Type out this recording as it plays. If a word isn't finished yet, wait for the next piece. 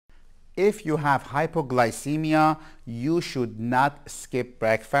If you have hypoglycemia, you should not skip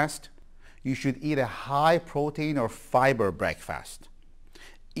breakfast. You should eat a high protein or fiber breakfast.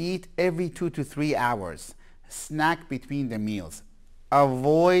 Eat every 2 to 3 hours. Snack between the meals.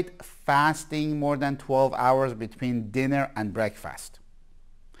 Avoid fasting more than 12 hours between dinner and breakfast.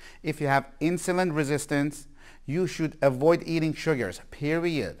 If you have insulin resistance, you should avoid eating sugars,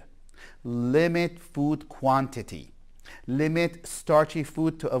 period. Limit food quantity. Limit starchy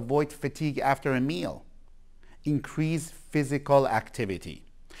food to avoid fatigue after a meal. Increase physical activity.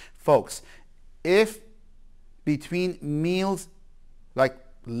 Folks, if between meals like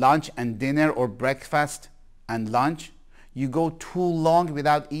lunch and dinner or breakfast and lunch, you go too long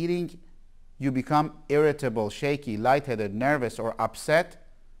without eating, you become irritable, shaky, lightheaded, nervous, or upset.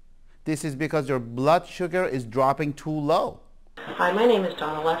 This is because your blood sugar is dropping too low. Hi, my name is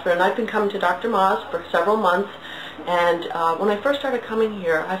Donna Leffer, and I've been coming to Dr. Moz for several months. And when I first started coming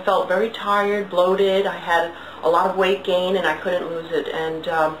here, I felt very tired, bloated. I had a lot of weight gain, and I couldn't lose it. And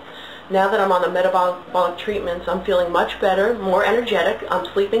now that I'm on the metabolic treatments, I'm feeling much better, more energetic. I'm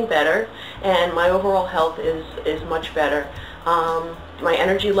sleeping better, and my overall health is much better. My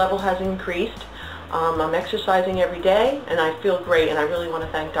energy level has increased. I'm exercising every day, and I feel great, and I really want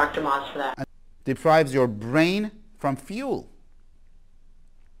to thank Dr. Moz for that. It deprives your brain from fuel.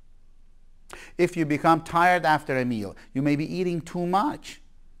 If you become tired after a meal, you may be eating too much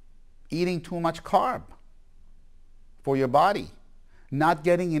carb for your body, not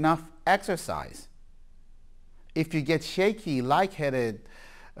getting enough exercise. If you get shaky, lightheaded,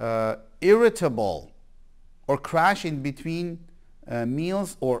 irritable, or crash in between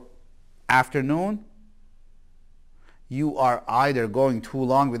meals or afternoon, you are either going too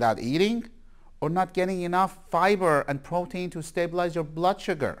long without eating or not getting enough fiber and protein to stabilize your blood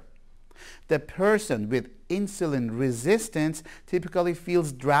sugar. The person with insulin resistance typically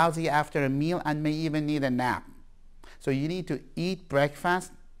feels drowsy after a meal and may even need a nap. So you need to eat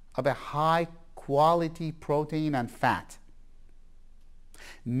breakfast of a high quality protein and fat.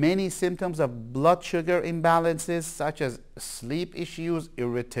 Many symptoms of blood sugar imbalances such as sleep issues,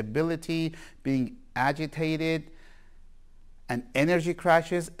 irritability, being agitated, and energy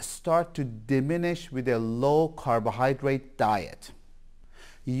crashes start to diminish with a low carbohydrate diet.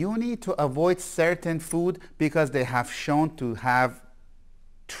 You need to avoid certain food because they have shown to have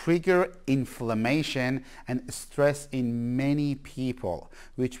trigger inflammation and stress in many people,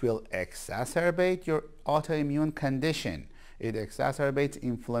 which will exacerbate your autoimmune condition. It exacerbates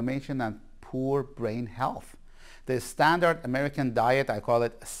inflammation and poor brain health. The standard American diet, I call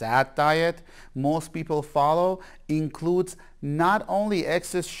it SAD diet, most people follow, includes not only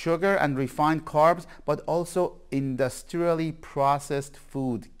excess sugar and refined carbs, but also industrially processed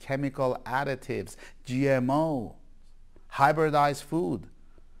food, chemical additives, GMO, hybridized food.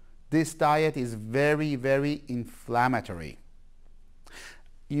 This diet is very, very inflammatory.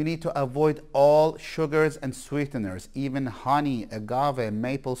 You need to avoid all sugars and sweeteners, even honey, agave,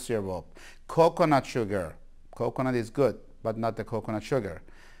 maple syrup, coconut sugar. Coconut is good, but not the coconut sugar.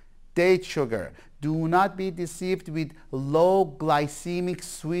 Date sugar. Do not be deceived with low glycemic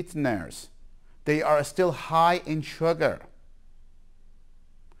sweeteners. They are still high in sugar.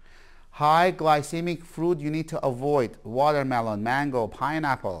 High glycemic fruit you need to avoid: watermelon, mango,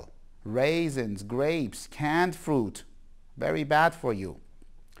 pineapple, raisins, grapes, canned fruit. Very bad for you.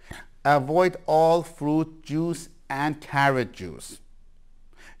 Avoid all fruit juice and carrot juice.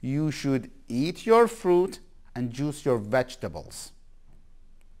 You should eat your fruit and juice your vegetables.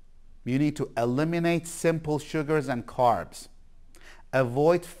 You need to eliminate simple sugars and carbs.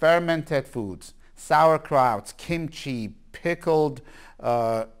 Avoid fermented foods, sauerkrauts, kimchi, pickled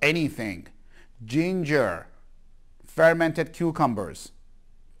anything, ginger, fermented cucumbers.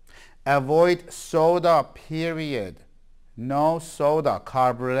 Avoid soda, period. No soda.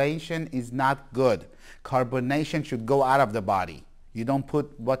 Carbonation is not good. Carbonation should go out of the body. You don't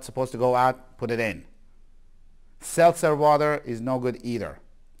put what's supposed to go out, put it in. Seltzer water is no good either.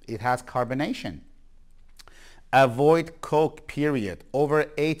 It has carbonation. Avoid Coke, period.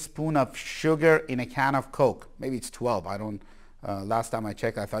 Over 8 spoons of sugar in a can of Coke. Maybe it's 12. I don't, last time I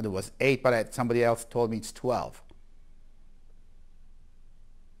checked, I thought it was 8, but somebody else told me it's 12.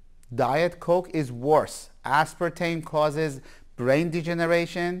 Diet Coke is worse. Aspartame causes brain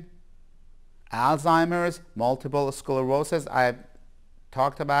degeneration, Alzheimer's, multiple sclerosis. I've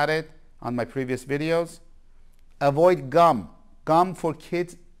talked about it on my previous videos. Avoid gum. Gum for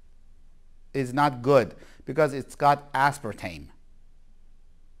kids is not good because it's got aspartame.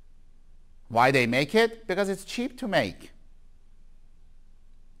 Why they make it? Because it's cheap to make.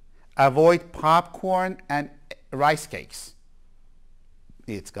 Avoid popcorn and rice cakes.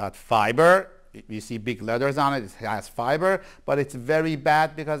 It's got fiber. You see big letters on it. It has fiber, but it's very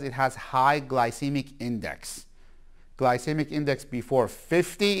bad because it has high glycemic index. Glycemic index before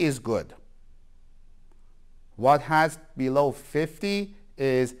 50 is good. What has below 50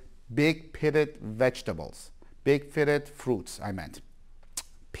 is big pitted vegetables, big pitted fruits, I meant.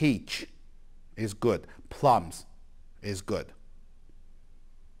 Peach is good. Plums is good.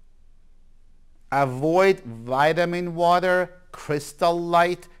 Avoid vitamin water, Crystal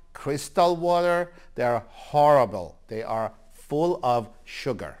Light, crystal water. They are horrible. They are full of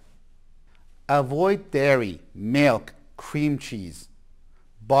sugar. Avoid dairy, milk, cream cheese,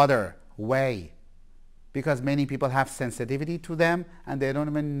 butter, whey, because many people have sensitivity to them and they don't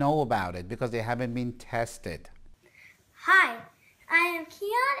even know about it because they haven't been tested. Hi, I am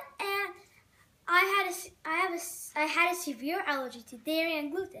Keon, and I had a severe allergy to dairy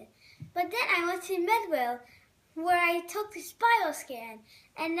and gluten. But then I went to MedWell, where I took the spinal scan,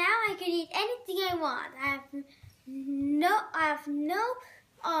 and now I can eat anything I want. I have no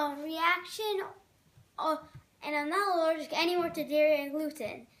reaction, and I'm not allergic anymore to dairy and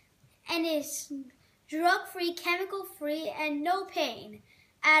gluten. And it's drug-free, chemical-free, and no pain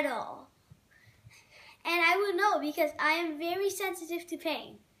at all. And I will know because I am very sensitive to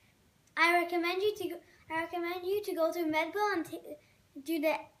pain. I recommend you to go to MedWell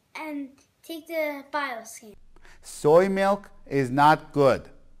and take the bioscan. Soy milk is not good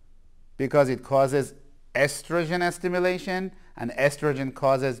because it causes estrogen stimulation, and estrogen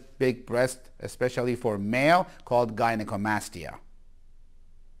causes big breast, especially for male, called gynecomastia.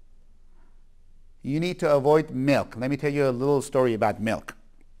 You need to avoid milk. Let me tell you a little story about milk.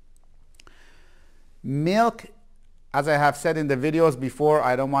 Milk, as I have said in the videos before,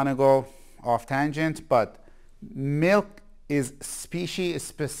 I don't want to go off tangent, but milk is species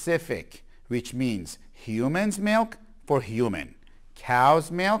specific, which means human's milk for human,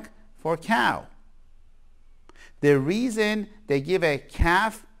 cow's milk for cow. The reason they give a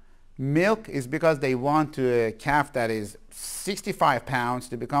calf milk is because they want a calf that is 65 pounds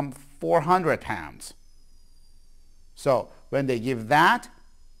to become 400 pounds. So when they give that,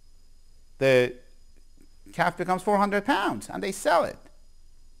 the calf becomes 400 pounds and they sell it.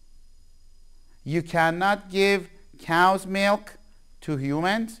 You cannot give cow's milk to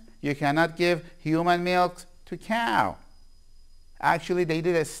humans. You cannot give human milk to cow. Actually, they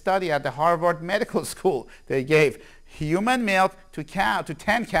did a study at the Harvard Medical School. They gave human milk to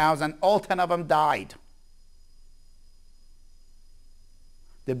 10 cows, and all 10 of them died.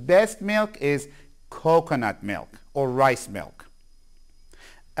 The best milk is coconut milk or rice milk.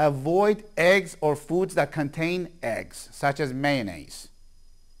 Avoid eggs or foods that contain eggs, such as mayonnaise.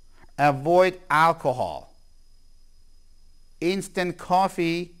 Avoid alcohol. Instant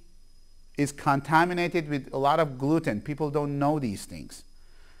coffee is contaminated with a lot of gluten. People don't know these things.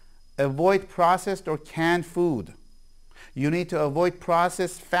 Avoid processed or canned food. You need to avoid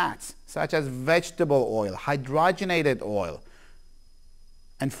processed fats, such as vegetable oil, hydrogenated oil,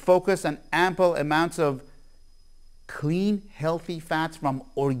 and focus on ample amounts of clean, healthy fats from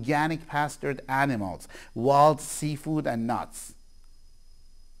organic pastured animals, wild seafood, and nuts.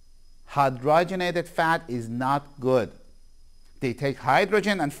 Hydrogenated fat is not good. They take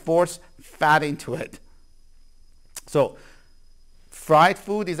hydrogen and force fat into it. So fried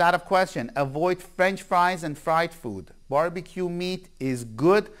food is out of question. Avoid French fries and fried food. Barbecue meat is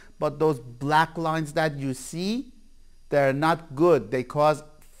good, but those black lines that you see, they're not good. They cause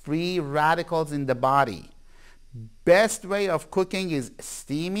free radicals in the body. Best way of cooking is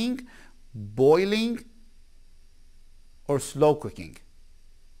steaming, boiling, or slow cooking.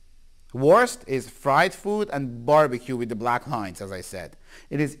 Worst is fried food and barbecue with the black lines, as I said.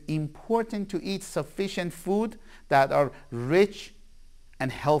 It is important to eat sufficient food that are rich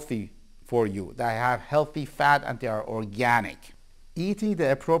and healthy for you, that have healthy fat and they are organic. Eating the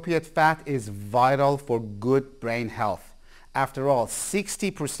appropriate fat is vital for good brain health. After all,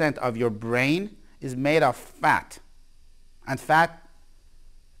 60% of your brain is made of fat. And fat,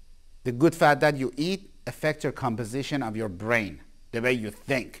 the good fat that you eat, affects your composition of your brain, the way you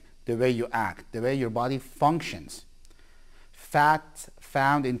think, the way you act, the way your body functions. Fats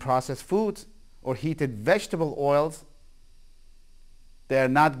found in processed foods or heated vegetable oils, they're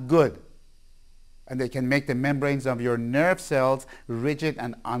not good. And they can make the membranes of your nerve cells rigid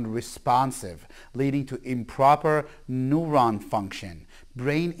and unresponsive, leading to improper neuron function,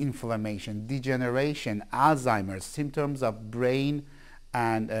 brain inflammation, degeneration, Alzheimer's, symptoms of brain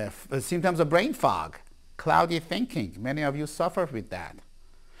fog, cloudy thinking. Many of you suffer with that.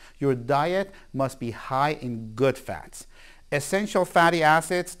 Your diet must be high in good fats. Essential fatty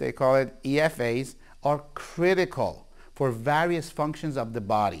acids, they call it EFAs, are critical for various functions of the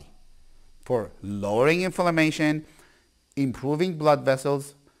body, for lowering inflammation, improving blood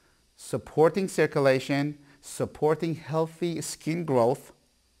vessels, supporting circulation, supporting healthy skin growth,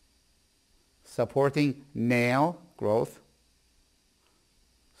 supporting nail growth,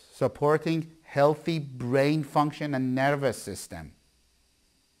 supporting healthy brain function and nervous system.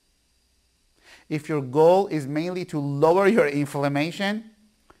 If your goal is mainly to lower your inflammation,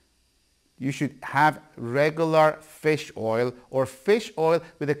 you should have regular fish oil, or fish oil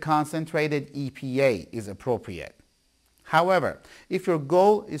with a concentrated EPA is appropriate. However, if your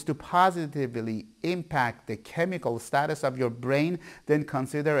goal is to positively impact the chemical status of your brain, then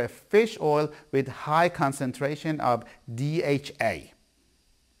consider a fish oil with high concentration of DHA.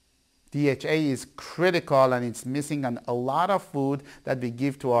 DHA is critical, and it's missing on a lot of food that we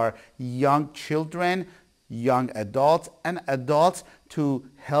give to our young children, young adults, and adults to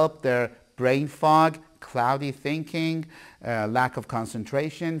help their brain fog, cloudy thinking, lack of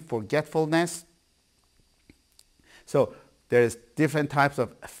concentration, forgetfulness. So there's different types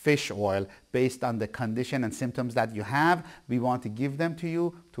of fish oil based on the condition and symptoms that you have. We want to give them to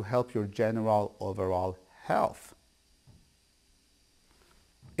you to help your general overall health.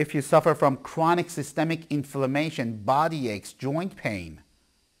 If you suffer from chronic systemic inflammation, body aches, joint pain,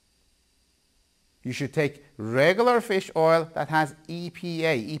 you should take regular fish oil that has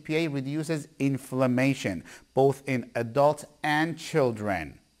EPA. EPA reduces inflammation, both in adults and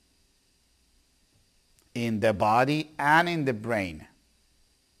children, in the body and in the brain.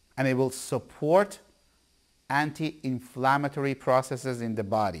 And it will support anti-inflammatory processes in the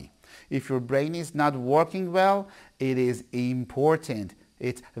body. If your brain is not working well, it is important.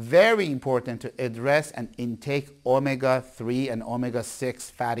 It's very important to address and intake omega-3 and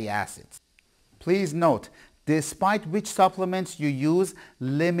omega-6 fatty acids. Please note, despite which supplements you use,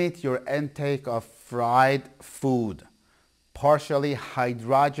 limit your intake of fried food, partially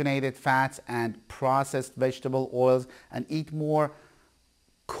hydrogenated fats, and processed vegetable oils, and eat more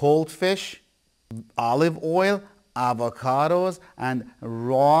cold fish, olive oil, avocados, and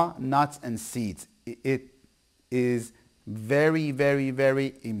raw nuts and seeds. It is very, very,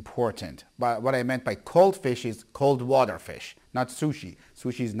 very important. But what I meant by cold fish is cold water fish, not sushi.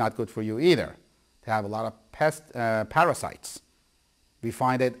 Sushi is not good for you either. They have a lot of parasites. We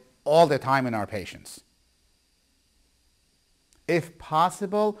find it all the time in our patients. If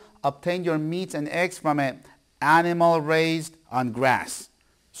possible, obtain your meats and eggs from an animal raised on grass,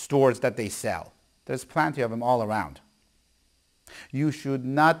 stores that they sell. There's plenty of them all around. You should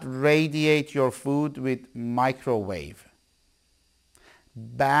not radiate your food with microwave.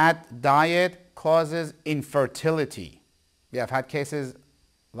 Bad diet causes infertility. We have had cases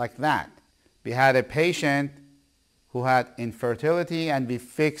like that. We had a patient who had infertility, and we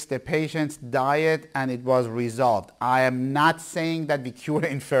fixed the patient's diet and it was resolved. I am not saying that we cure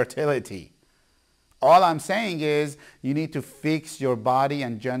infertility. All I'm saying is you need to fix your body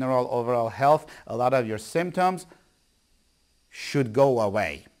and general overall health. A lot of your symptoms should go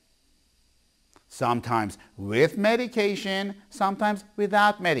away. Sometimes with medication, sometimes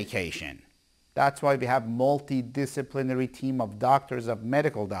without medication. That's why we have multidisciplinary team of doctors, of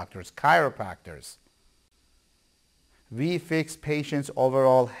medical doctors, chiropractors. We fix patients'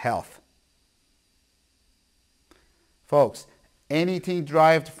 overall health. Folks, anything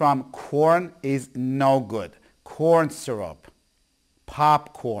derived from corn is no good. Corn syrup,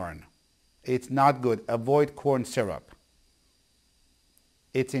 popcorn, it's not good. Avoid corn syrup.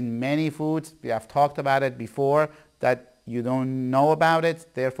 It's in many foods. We have talked about it before, that you don't know about it,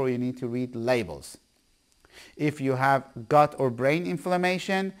 therefore you need to read labels. If you have gut or brain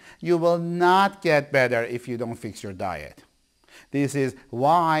inflammation, you will not get better if you don't fix your diet. This is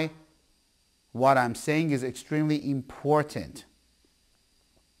why what I'm saying is extremely important.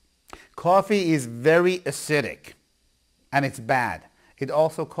 Coffee is very acidic and it's bad. It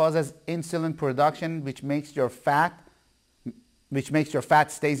also causes insulin production, which makes your fat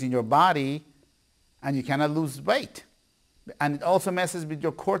stays in your body and you cannot lose weight. And it also messes with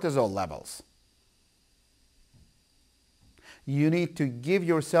your cortisol levels. You need to give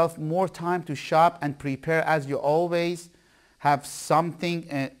yourself more time to shop and prepare, as you always have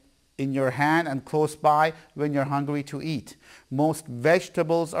something in your hand and close by when you're hungry to eat. Most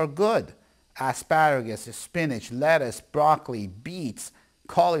vegetables are good. Asparagus, spinach, lettuce, broccoli, beets,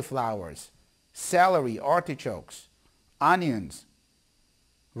 cauliflowers, celery, artichokes, onions,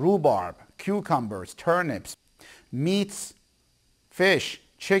 rhubarb, cucumbers, turnips, meats, fish,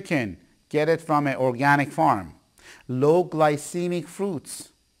 chicken, get it from an organic farm. Low glycemic fruits,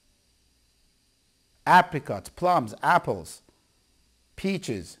 apricots, plums, apples,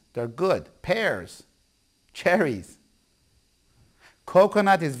 peaches, they're good. Pears, cherries,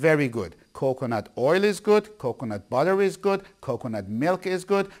 Coconut is very good. Coconut oil is good. Coconut butter is good. Coconut milk is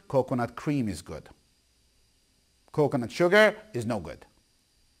good. Coconut cream is good. Coconut sugar is no good.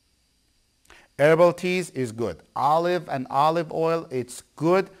 Herbal teas is good. Olive and olive oil, it's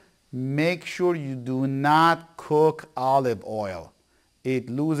good. Make sure you do not cook olive oil. It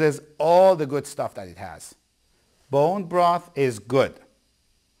loses all the good stuff that it has. Bone broth is good.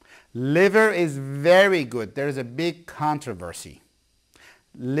 Liver is very good. There is a big controversy.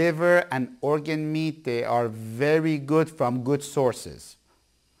 Liver and organ meat, they are very good from good sources.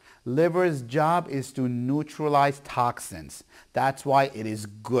 Liver's job is to neutralize toxins. That's why it is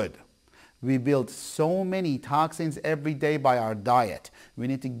good. We build so many toxins every day by our diet. We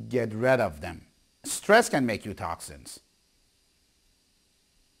need to get rid of them. Stress can make you toxins.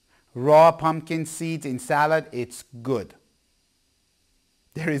 Raw pumpkin seeds in salad, it's good.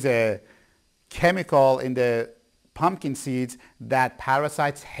 There is a chemical in the pumpkin seeds that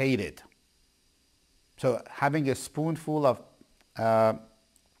parasites hate it. So having a spoonful of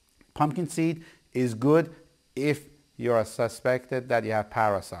pumpkin seed is good if you are suspected that you have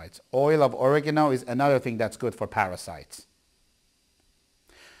parasites. Oil of oregano is another thing that's good for parasites.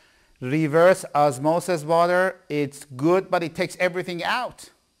 Reverse osmosis water, it's good, but it takes everything out.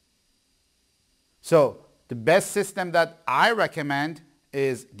 So the best system that I recommend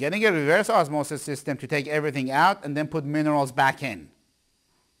is getting a reverse osmosis system to take everything out and then put minerals back in.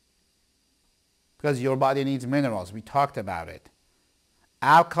 Because your body needs minerals. We talked about it.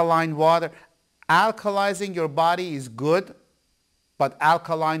 Alkaline water. Alkalizing your body is good, but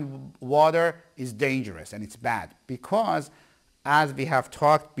alkaline water is dangerous and it's bad because, as we have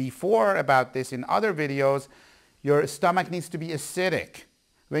talked before about this in other videos, your stomach needs to be acidic.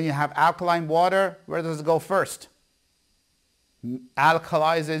 When you have alkaline water, where does it go first?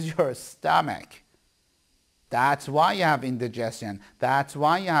 Alkalizes your stomach. That's why you have indigestion. That's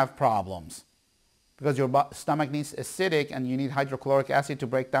why you have problems. Because your stomach needs acidic and you need hydrochloric acid to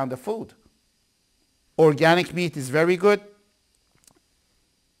break down the food. Organic meat is very good.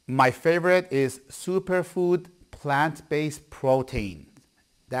 My favorite is superfood plant-based protein.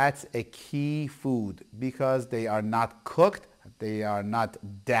 That's a key food because they are not cooked, they are not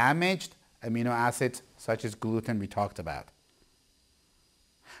damaged amino acids such as gluten we talked about.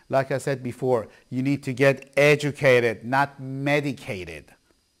 Like I said before, you need to get educated, not medicated.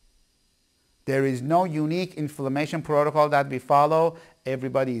 There is no unique inflammation protocol that we follow.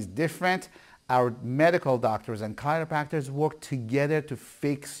 Everybody is different. Our medical doctors and chiropractors work together to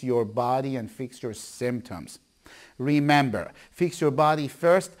fix your body and fix your symptoms. Remember, fix your body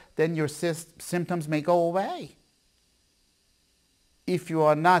first, then your symptoms may go away. If you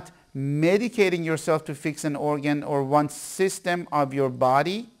are not medicating yourself to fix an organ or one system of your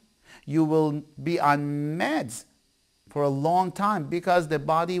body, you will be on meds for a long time because the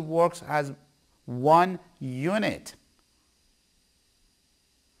body works as one unit.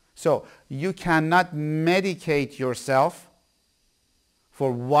 So you cannot medicate yourself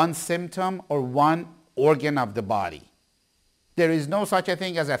for one symptom or one organ of the body. There is no such a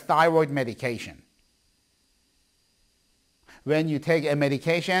thing as a thyroid medication. When you take a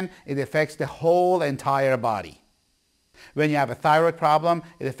medication, it affects the whole entire body. When you have a thyroid problem,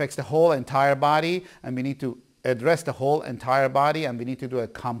 it affects the whole entire body, and we need to address the whole entire body, and we need to do a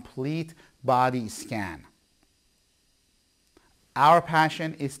complete body scan. Our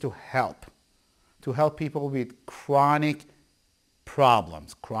passion is to help people with chronic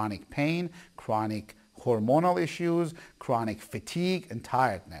problems, chronic pain, chronic hormonal issues, chronic fatigue and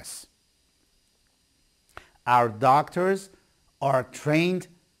tiredness. Our doctors are trained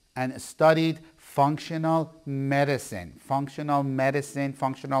and studied functional medicine, functional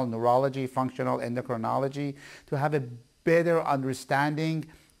neurology, functional endocrinology, to have a better understanding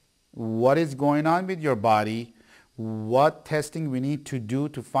what is going on with your body, what testing we need to do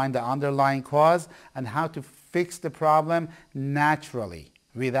to find the underlying cause, and how to fix the problem naturally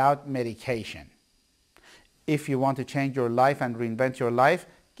without medication. If you want to change your life and reinvent your life,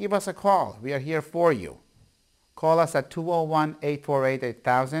 give us a call. We are here for you. Call us at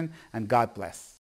 201-848-8000 and God bless.